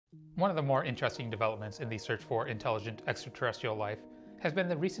One of the more interesting developments in the search for intelligent extraterrestrial life has been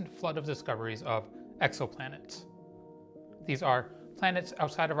the recent flood of discoveries of exoplanets. These are planets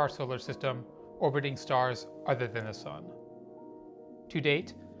outside of our solar system orbiting stars other than the Sun. To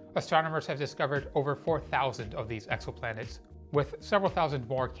date, astronomers have discovered over 4,000 of these exoplanets, with several thousand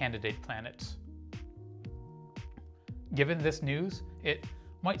more candidate planets. Given this news, it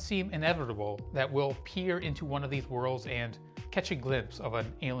might seem inevitable that we'll peer into one of these worlds and catch a glimpse of an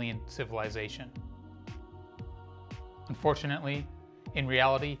alien civilization. Unfortunately, in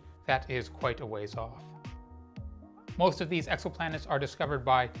reality, that is quite a ways off. Most of these exoplanets are discovered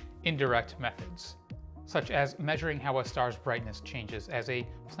by indirect methods, such as measuring how a star's brightness changes as a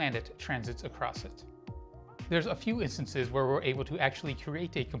planet transits across it. There's a few instances where we're able to actually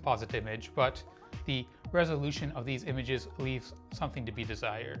create a composite image, but the resolution of these images leaves something to be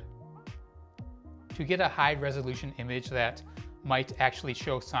desired. To get a high-resolution image that might actually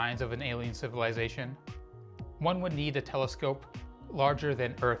show signs of an alien civilization, one would need a telescope larger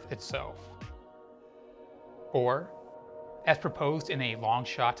than Earth itself. Or, as proposed in a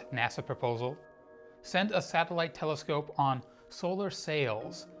long-shot NASA proposal, send a satellite telescope on solar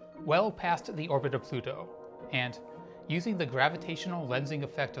sails well past the orbit of Pluto, and, using the gravitational lensing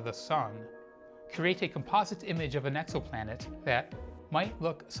effect of the Sun, create a composite image of an exoplanet that might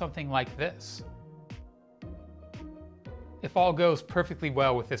look something like this. If all goes perfectly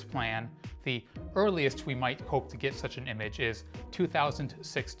well with this plan, the earliest we might hope to get such an image is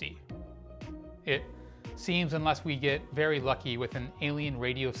 2060. It seems, unless we get very lucky with an alien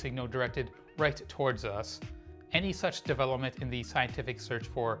radio signal directed right towards us, any such development in the scientific search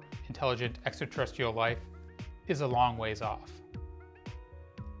for intelligent extraterrestrial life is a long ways off.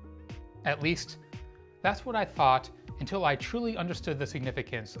 At least, that's what I thought until I truly understood the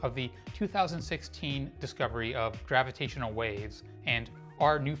significance of the 2016 discovery of gravitational waves and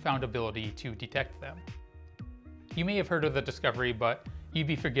our newfound ability to detect them. You may have heard of the discovery, but you'd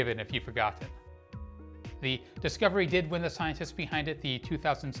be forgiven if you've forgotten. The discovery did win the scientists behind it the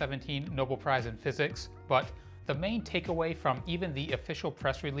 2017 Nobel Prize in Physics, but the main takeaway from even the official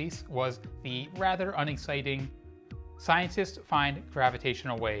press release was the rather unexciting "Scientists find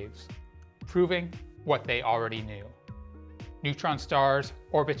gravitational waves," proving what they already knew. Neutron stars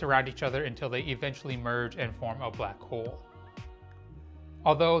orbit around each other until they eventually merge and form a black hole.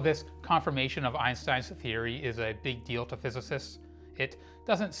 Although this confirmation of Einstein's theory is a big deal to physicists, it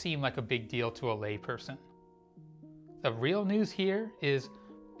doesn't seem like a big deal to a layperson. The real news here is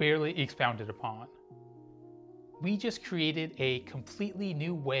barely expounded upon. We just created a completely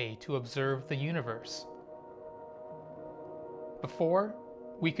new way to observe the universe. Before,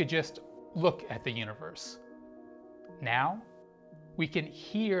 we could just look at the universe. Now, we can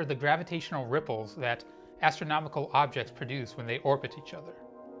hear the gravitational ripples that astronomical objects produce when they orbit each other.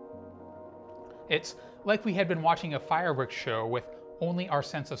 It's like we had been watching a fireworks show with only our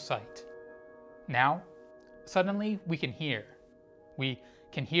sense of sight. Now, suddenly we can hear. We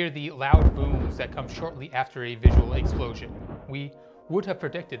can hear the loud booms that come shortly after a visual explosion. We would have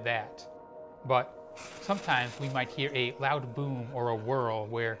predicted that. But sometimes we might hear a loud boom or a whirl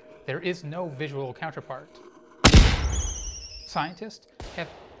where there is no visual counterpart. Scientists have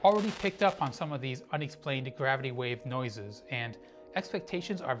already picked up on some of these unexplained gravity wave noises, and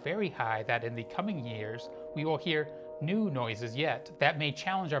expectations are very high that in the coming years we will hear new noises yet that may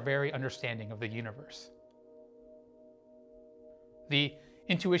challenge our very understanding of the universe. The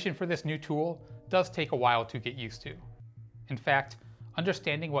intuition for this new tool does take a while to get used to. In fact,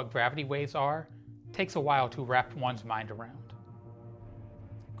 understanding what gravity waves are takes a while to wrap one's mind around.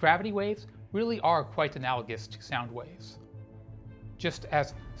 Gravity waves really are quite analogous to sound waves. Just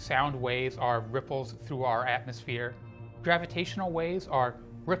as sound waves are ripples through our atmosphere, gravitational waves are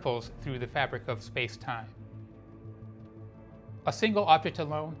ripples through the fabric of space-time. A single object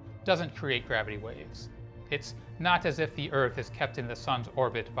alone doesn't create gravity waves. It's not as if the Earth is kept in the Sun's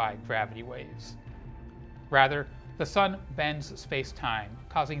orbit by gravity waves. Rather, the Sun bends space-time,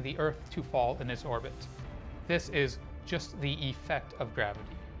 causing the Earth to fall in its orbit. This is just the effect of gravity.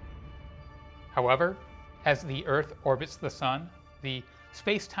 However, as the Earth orbits the Sun, the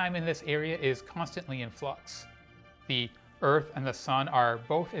space-time in this area is constantly in flux. The Earth and the Sun are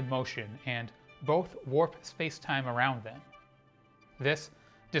both in motion and both warp space-time around them. This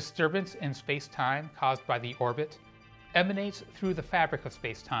disturbance in space-time caused by the orbit emanates through the fabric of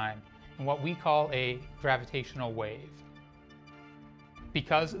space-time in what we call a gravitational wave.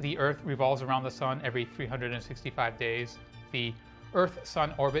 Because the Earth revolves around the Sun every 365 days, the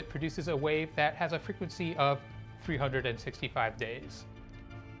Earth-Sun orbit produces a wave that has a frequency of 365 days.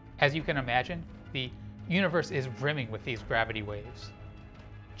 As you can imagine, the universe is brimming with these gravity waves.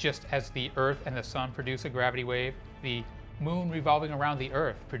 Just as the Earth and the Sun produce a gravity wave, the Moon revolving around the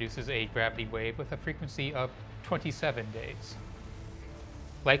Earth produces a gravity wave with a frequency of 27 days.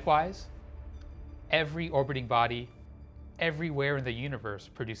 Likewise, every orbiting body everywhere in the universe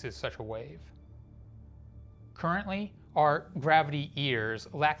produces such a wave. Currently, our gravity ears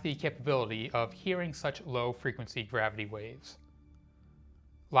lack the capability of hearing such low-frequency gravity waves.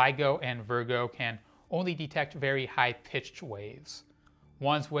 LIGO and Virgo can only detect very high-pitched waves,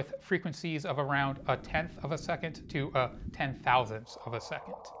 ones with frequencies of around 1/10 of a second to 10,000ths of a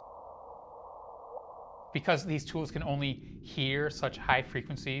second. Because these tools can only hear such high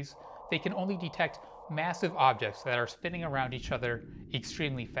frequencies, they can only detect massive objects that are spinning around each other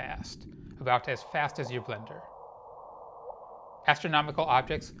extremely fast, about as fast as your blender. Astronomical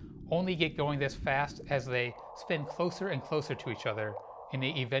objects only get going this fast as they spin closer and closer to each other in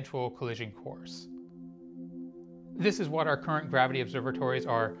the eventual collision course. This is what our current gravity observatories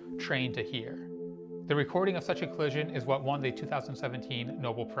are trained to hear. The recording of such a collision is what won the 2017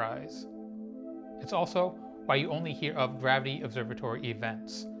 Nobel Prize. It's also why you only hear of gravity observatory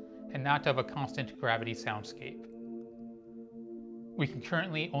events, and not of a constant gravity soundscape. We can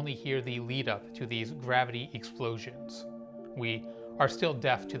currently only hear the lead-up to these gravity explosions. We are still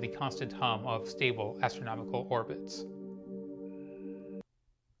deaf to the constant hum of stable astronomical orbits.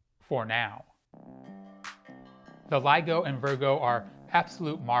 For now. The LIGO and Virgo are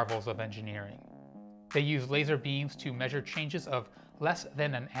absolute marvels of engineering. They use laser beams to measure changes of less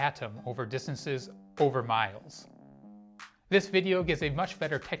than an atom over distances over miles. This video gives a much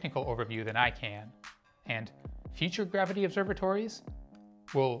better technical overview than I can, and future gravity observatories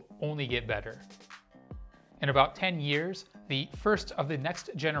will only get better. In about 10 years, the first of the next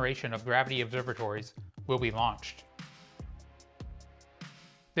generation of gravity observatories will be launched.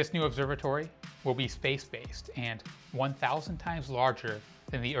 This new observatory will be space-based and 1,000 times larger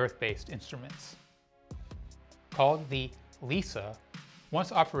than the Earth-based instruments. Called the LISA,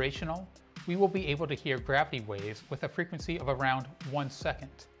 once operational, we will be able to hear gravity waves with a frequency of around 1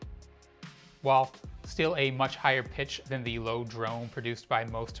 second. While still a much higher pitch than the low drone produced by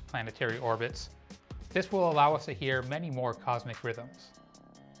most planetary orbits, this will allow us to hear many more cosmic rhythms.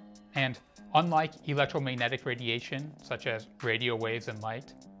 And unlike electromagnetic radiation, such as radio waves and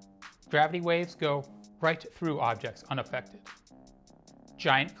light, gravity waves go right through objects unaffected.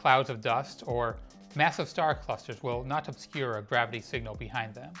 Giant clouds of dust or massive star clusters will not obscure a gravity signal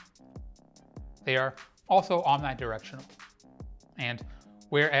behind them. They are also omnidirectional. And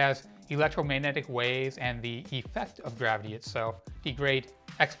whereas electromagnetic waves and the effect of gravity itself degrade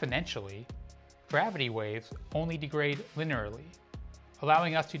exponentially, gravity waves only degrade linearly,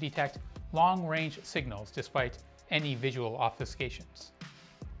 allowing us to detect long-range signals despite any visual obfuscations.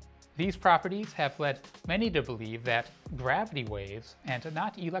 These properties have led many to believe that gravity waves, and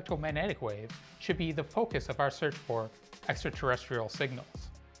not electromagnetic waves, should be the focus of our search for extraterrestrial signals.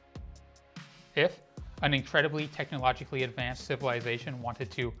 If an incredibly technologically advanced civilization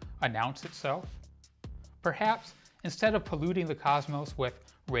wanted to announce itself, perhaps instead of polluting the cosmos with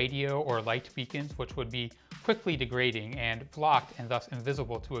radio or light beacons, which would be quickly degrading and blocked and thus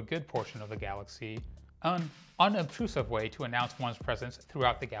invisible to a good portion of the galaxy, an unobtrusive way to announce one's presence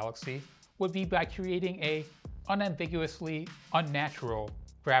throughout the galaxy would be by creating a unambiguously unnatural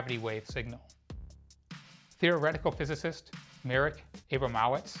gravity wave signal. Theoretical physicist Marek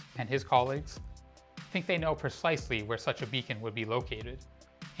Abramowitz and his colleagues think they know precisely where such a beacon would be located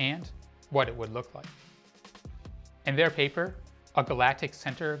and what it would look like. In their paper, A Galactic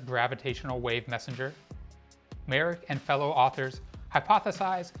Center Gravitational Wave Messenger, Marek and fellow authors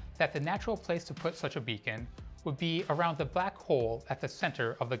hypothesize that the natural place to put such a beacon would be around the black hole at the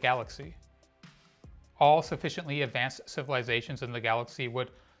center of the galaxy. All sufficiently advanced civilizations in the galaxy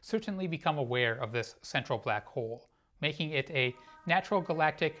would certainly become aware of this central black hole, making it a natural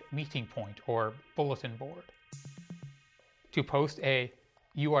galactic meeting point or bulletin board. To post a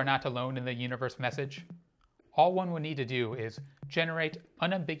 "You are not alone in the universe" message, all one would need to do is generate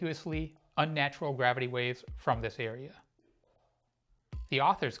unambiguously unnatural gravity waves from this area. The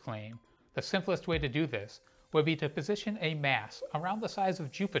authors claim the simplest way to do this would be to position a mass around the size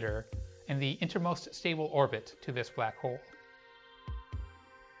of Jupiter in the innermost stable orbit to this black hole.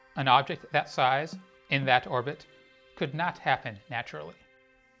 An object that size, in that orbit, could not happen naturally,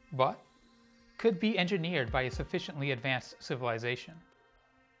 but could be engineered by a sufficiently advanced civilization.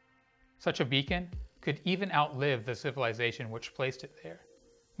 Such a beacon could even outlive the civilization which placed it there,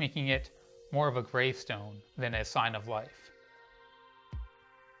 making it more of a gravestone than a sign of life.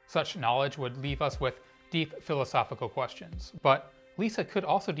 Such knowledge would leave us with deep philosophical questions, but LISA could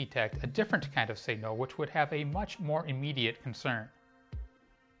also detect a different kind of signal which would have a much more immediate concern.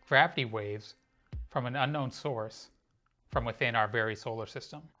 gravity waves from an unknown source from within our very solar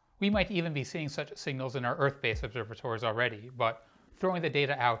system. We might even be seeing such signals in our Earth-based observatories already, but throwing the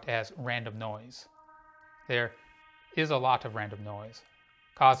data out as random noise. There is a lot of random noise,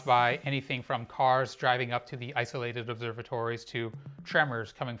 caused by anything from cars driving up to the isolated observatories to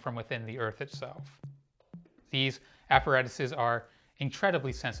tremors coming from within the Earth itself. These apparatuses are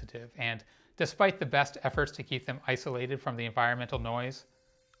incredibly sensitive, and despite the best efforts to keep them isolated from the environmental noise,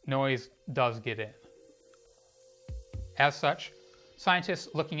 noise does get in. As such, scientists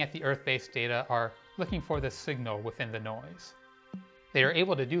looking at the Earth-based data are looking for the signal within the noise. They are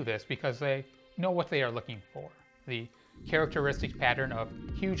able to do this because they know what they are looking for, the characteristic pattern of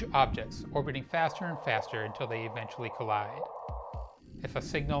huge objects orbiting faster and faster until they eventually collide. If a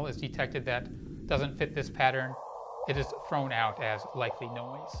signal is detected that doesn't fit this pattern, it is thrown out as likely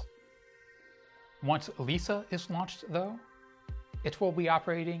noise. Once LISA is launched, though, it will be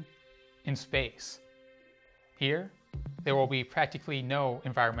operating in space. Here, there will be practically no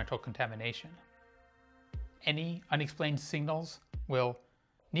environmental contamination. Any unexplained signals will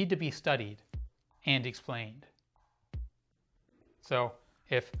need to be studied and explained. So,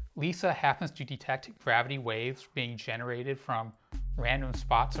 if LISA happens to detect gravity waves being generated from random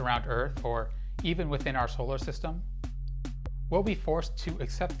spots around Earth or even within our solar system, we'll be forced to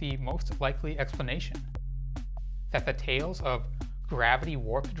accept the most likely explanation, that the tales of gravity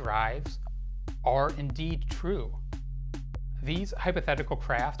warp drives are indeed true. These hypothetical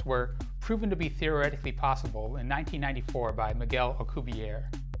craft were proven to be theoretically possible in 1994 by Miguel Alcubierre,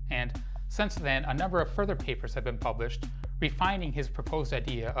 and since then a number of further papers have been published refining his proposed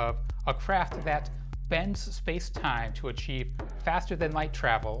idea of a craft that bends space-time to achieve faster-than-light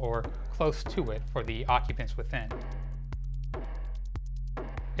travel or close to it for the occupants within.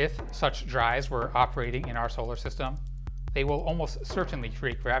 If such drives were operating in our solar system, they will almost certainly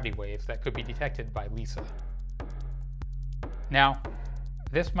create gravity waves that could be detected by LISA. Now,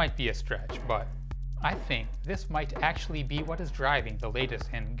 this might be a stretch, but I think this might actually be what is driving the latest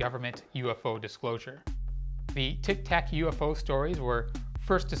in government UFO disclosure. The Tic Tac UFO stories were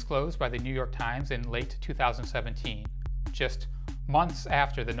first disclosed by the New York Times in late 2017, just months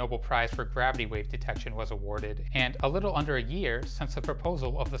after the Nobel Prize for Gravity Wave Detection was awarded, and a little under a year since the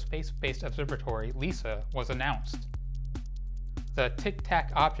proposal of the space-based observatory LISA was announced. The Tic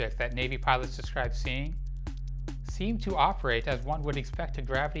Tac objects that Navy pilots described seeing seem to operate as one would expect a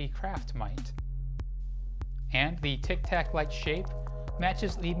gravity craft might. And the Tic Tac-like shape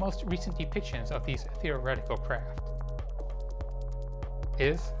matches the most recent depictions of these theoretical craft.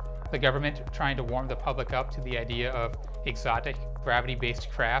 Is the government trying to warm the public up to the idea of exotic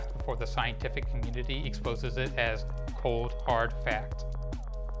gravity-based craft before the scientific community exposes it as cold, hard fact?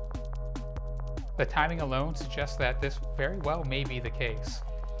 The timing alone suggests that this very well may be the case.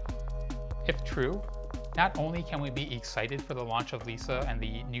 If true, not only can we be excited for the launch of LISA and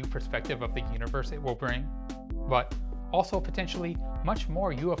the new perspective of the universe it will bring, but also potentially much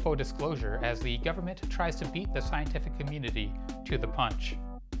more UFO disclosure as the government tries to beat the scientific community to the punch.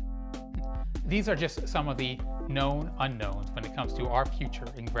 These are just some of the known unknowns when it comes to our future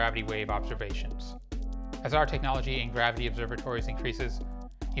in gravity wave observations. As our technology in gravity observatories increases,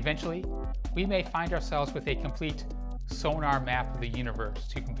 eventually we may find ourselves with a complete sonar map of the universe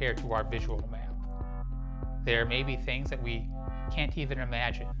to compare to our visual map. There may be things that we can't even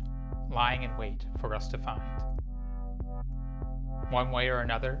imagine lying in wait for us to find. One way or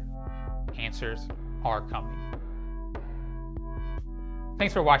another, answers are coming.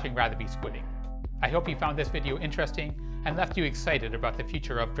 Thanks for watching Rather Be Squidding. I hope you found this video interesting and left you excited about the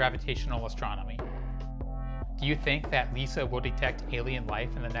future of gravitational astronomy. Do you think that LISA will detect alien life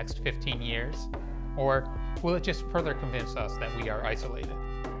in the next 15 years? Or will it just further convince us that we are isolated?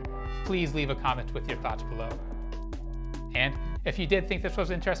 Please leave a comment with your thoughts below. And if you did think this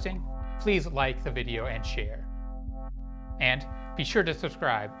was interesting, please like the video and share. And be sure to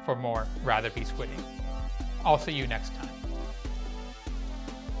subscribe for more Rather Be Squidding. I'll see you next time.